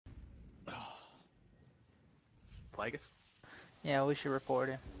like us? Yeah, we should report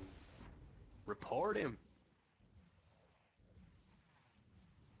him. Report him.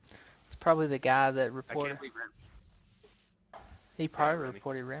 It's probably the guy that I can't reported. believe He Yeah, probably Remy.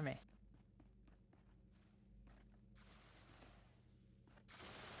 reported Remy.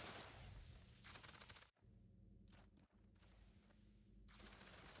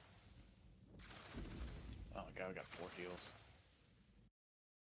 Oh my god, I got 4 heals.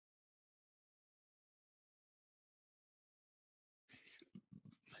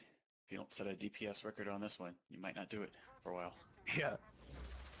 If you don't set a DPS record on this one, you might not do it for a while. Yeah,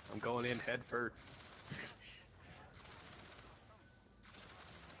 I'm going in head first.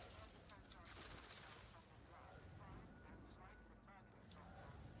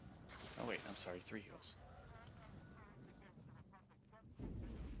 Oh wait, I'm sorry, 3 heals.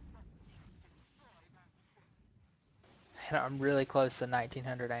 And I'm really close to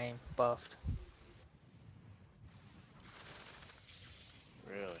 1900 aim buffed.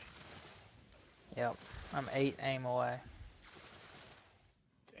 Really? Yep, I'm 8 aim away.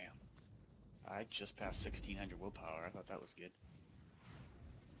 Damn. I just passed 1600 willpower. I thought that was good.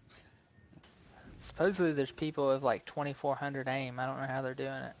 Supposedly there's people with like 2400 aim. I don't know how they're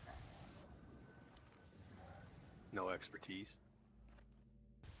doing it. No expertise.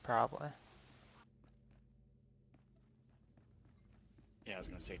 Probably. Yeah, I was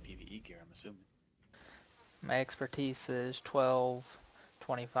gonna say PvE gear, I'm assuming. My expertise is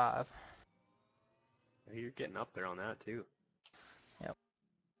 1225. You're getting up there on that too. Yep.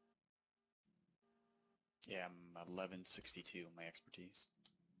 Yeah, I'm 1162 my expertise.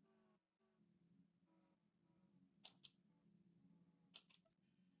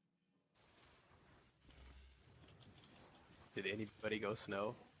 Did anybody go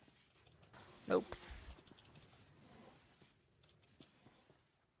snow? Nope.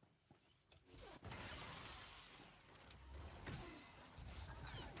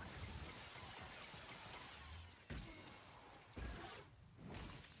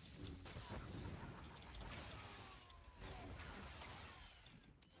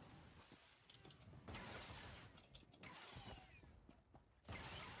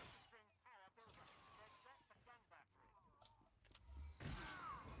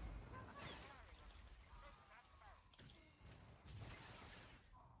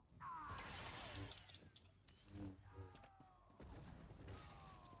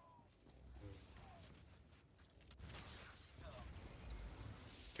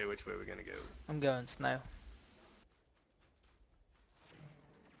 Okay, which way are we gonna go? I'm going snow.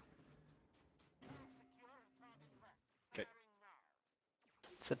 Okay.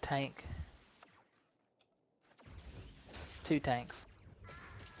 It's a tank. 2 tanks.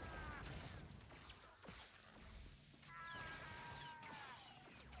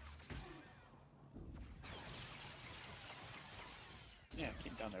 Yeah,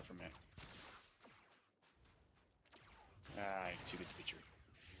 keep down there for a minute. Ah, too good to be true.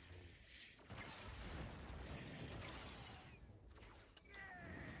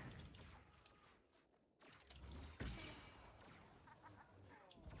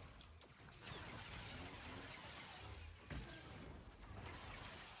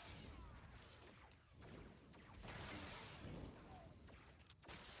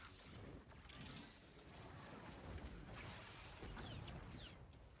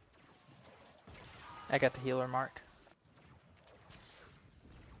 I got the healer marked.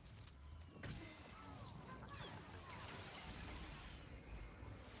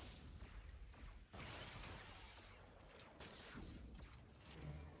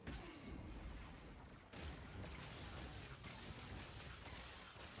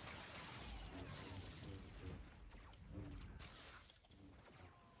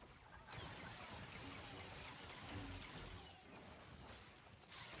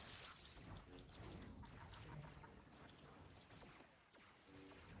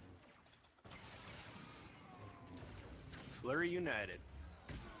 Flurry United.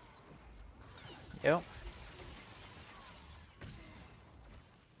 Yep.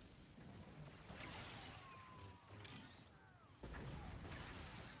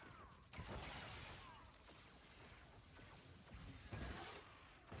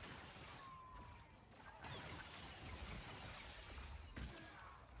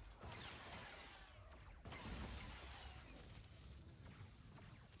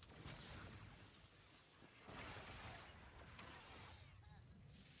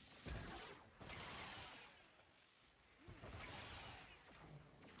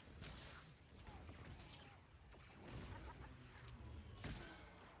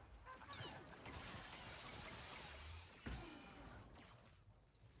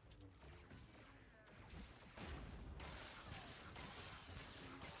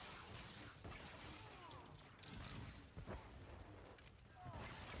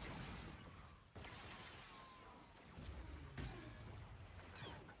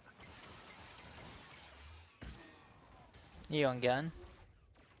 You on gun?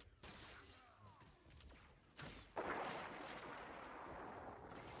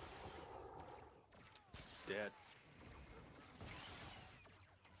 Dead.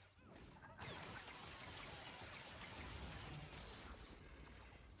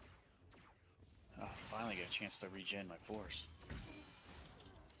 Oh, finally get a chance to regen my force.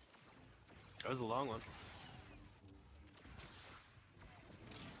 That was a long one.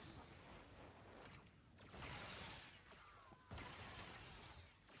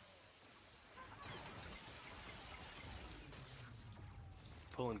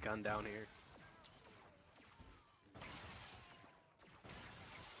 Pulling gun down here.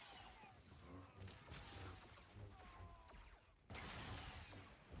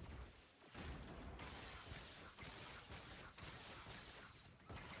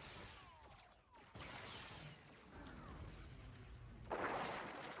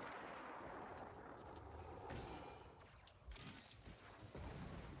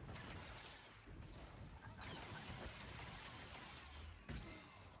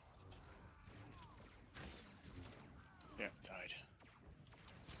 Yeah, died.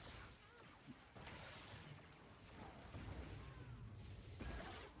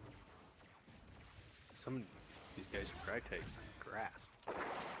 Some of these guys should probably take grass.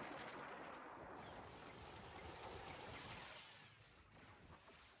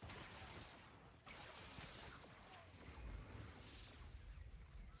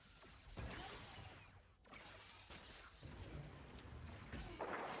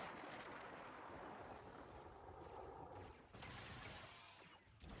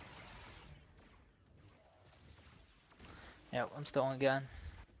 Yep, I'm still on gun.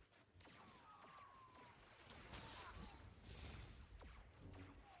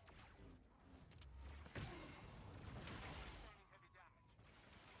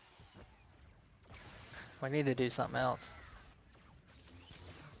 We need to do something else.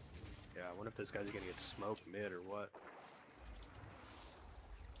 Yeah, I wonder if this guy's gonna get smoked mid or what.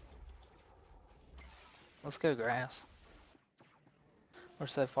 Let's go grass. We're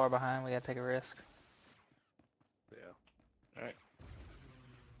so far behind, we gotta take a risk. Yeah. Alright.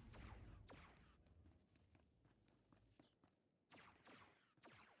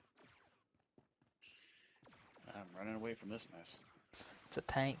 I'm running away from this mess. It's a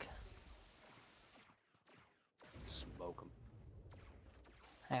tank. Smoke him.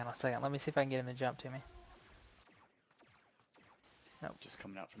 Hang on a second, let me see if I can get him to jump to me. Nope. Just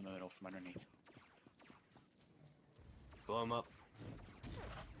coming out from the middle from underneath. Blow him up.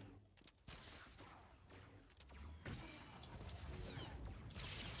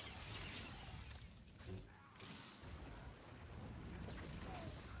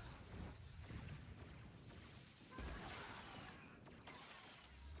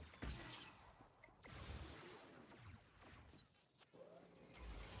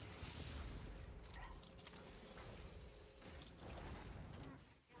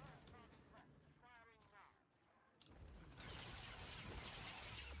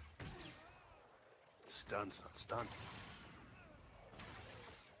 Stun, stun, stun.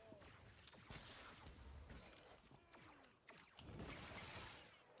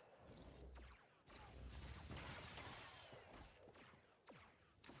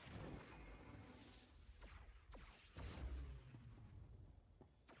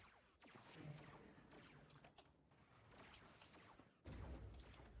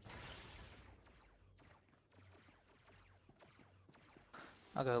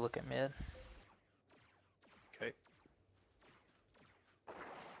 I'll go look at mid. Okay.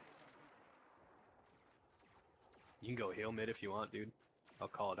 You can go heal mid if you want, dude. I'll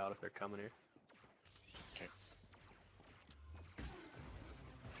call it out if they're coming here. Okay.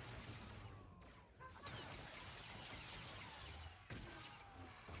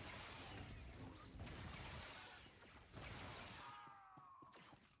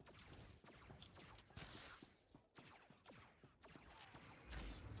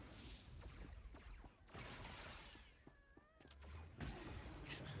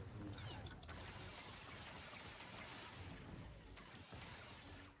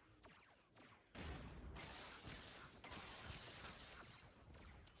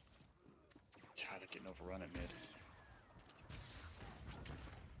 God, they're getting overrun at mid.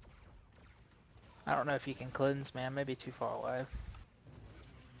 I don't know if you can cleanse, man. Maybe too far away.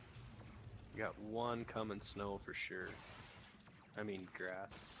 You got one coming snow for sure. I mean grass.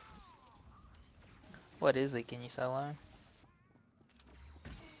 What is it? Can you solo him?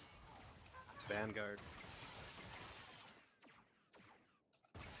 Vanguard.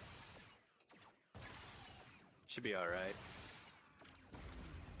 Should be alright.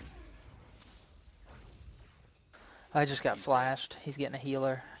 I just got He's dead. flashed. He's getting a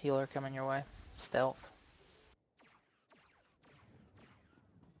healer. Healer coming your way. Stealth.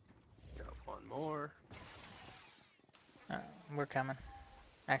 Got one more. Uh, we're coming.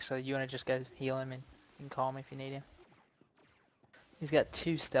 Actually, you want to just go heal him and you can call me if you need him. He's got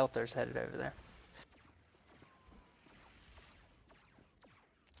 2 stealthers headed over there.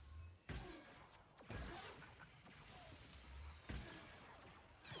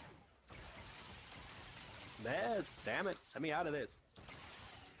 Nez, damn it. Let me out of this.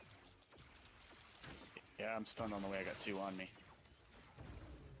 Yeah, I'm stunned on the way. I got 2 on me.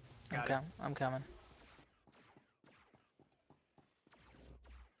 Got it. I'm coming.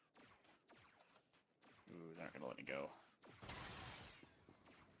 Ooh, they're not gonna let me go.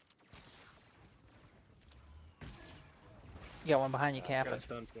 You got one behind you, Gotcha. Got a capping.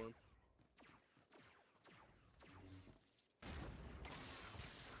 stun for him.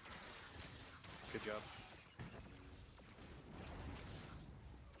 Good job.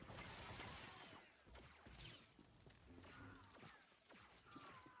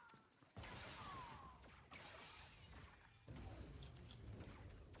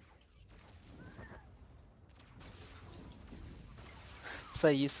 So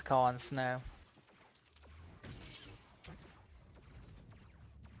you used to call on snow.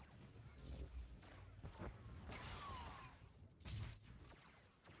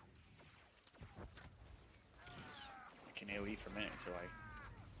 I can AoE for a minute until I...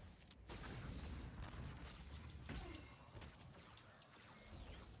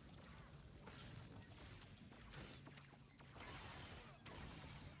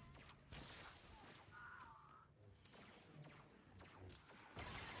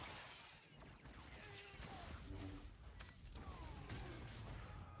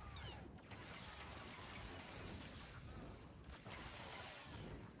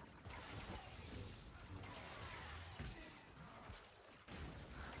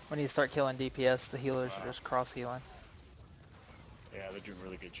 When you start killing DPS, the healers are Wow. just cross healing. Yeah, they're doing a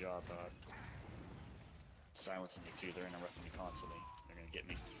really good job silencing me too. They're interrupting me constantly. They're gonna get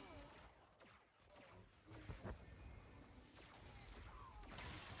me.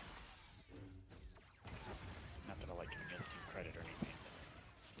 Not that I like giving the other team credit or anything, but...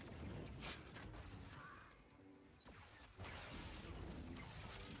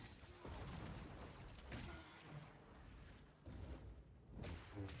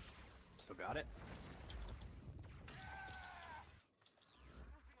 Still got it.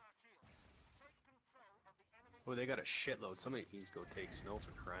 Oh, they got a shitload. Somebody needs to go take snow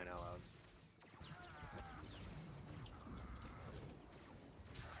for crying out loud.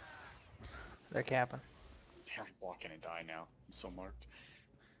 They're capping. Yeah, I'm walking and die now. I'm so marked.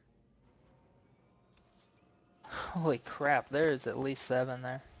 Holy crap, there is at least 7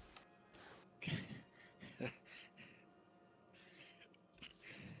 there.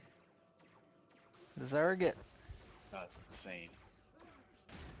 Zerg it. That's insane.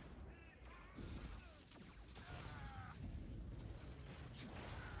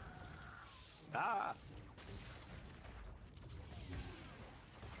 Ah!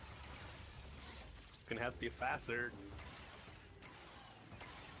 Gonna have to be faster.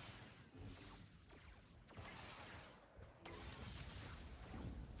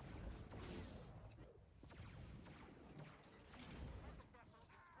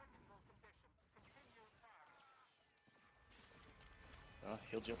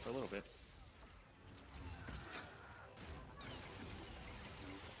 Healed you up for a little bit.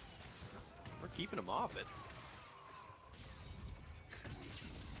 We're keeping them off it.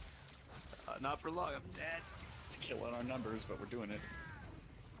 Not for long. I'm dead. It's killing our numbers, but we're doing it.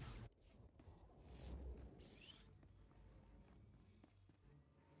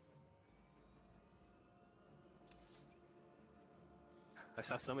 I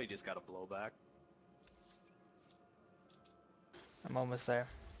saw somebody just got a blowback. I'm almost there.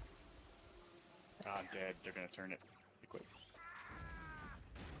 I'm dead. They're gonna turn it. Be quick.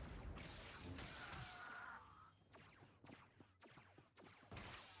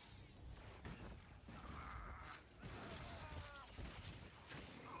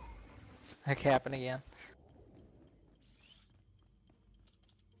 They're capping again.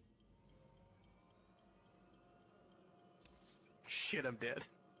 Shit, I'm dead.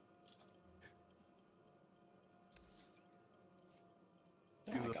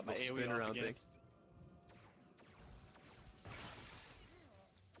 Oh, Do I the got my full AoE spin off around again. thing.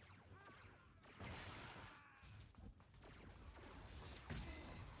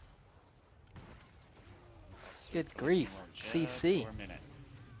 Sweet, Good can leave me grief. alone just CC. for a minute.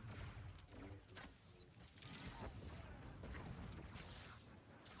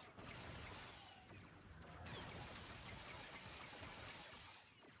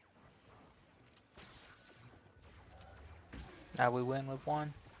 We win with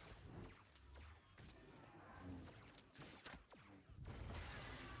one.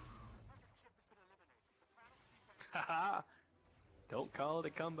 Haha! Don't call it a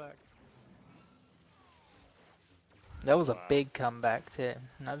comeback. That was a Wow. big comeback too,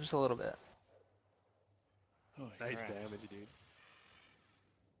 not just a little bit. Holy Nice crap. damage, dude.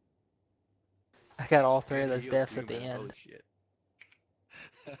 I got all three And of your those heals deaths too, at the man. end. Holy shit.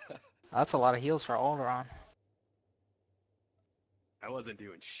 That's a lot of heals for Alderon. I wasn't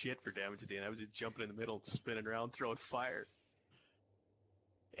doing shit for damage at the end. I was just jumping in the middle and spinning around, throwing fire.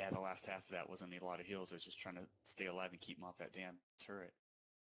 Yeah, the last half of that wasn't a lot of heals. I was just trying to stay alive and keep him off that damn turret.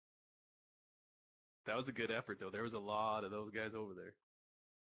 That was a good effort, though. There was a lot of those guys over there.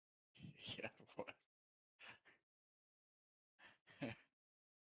 Yeah, it was.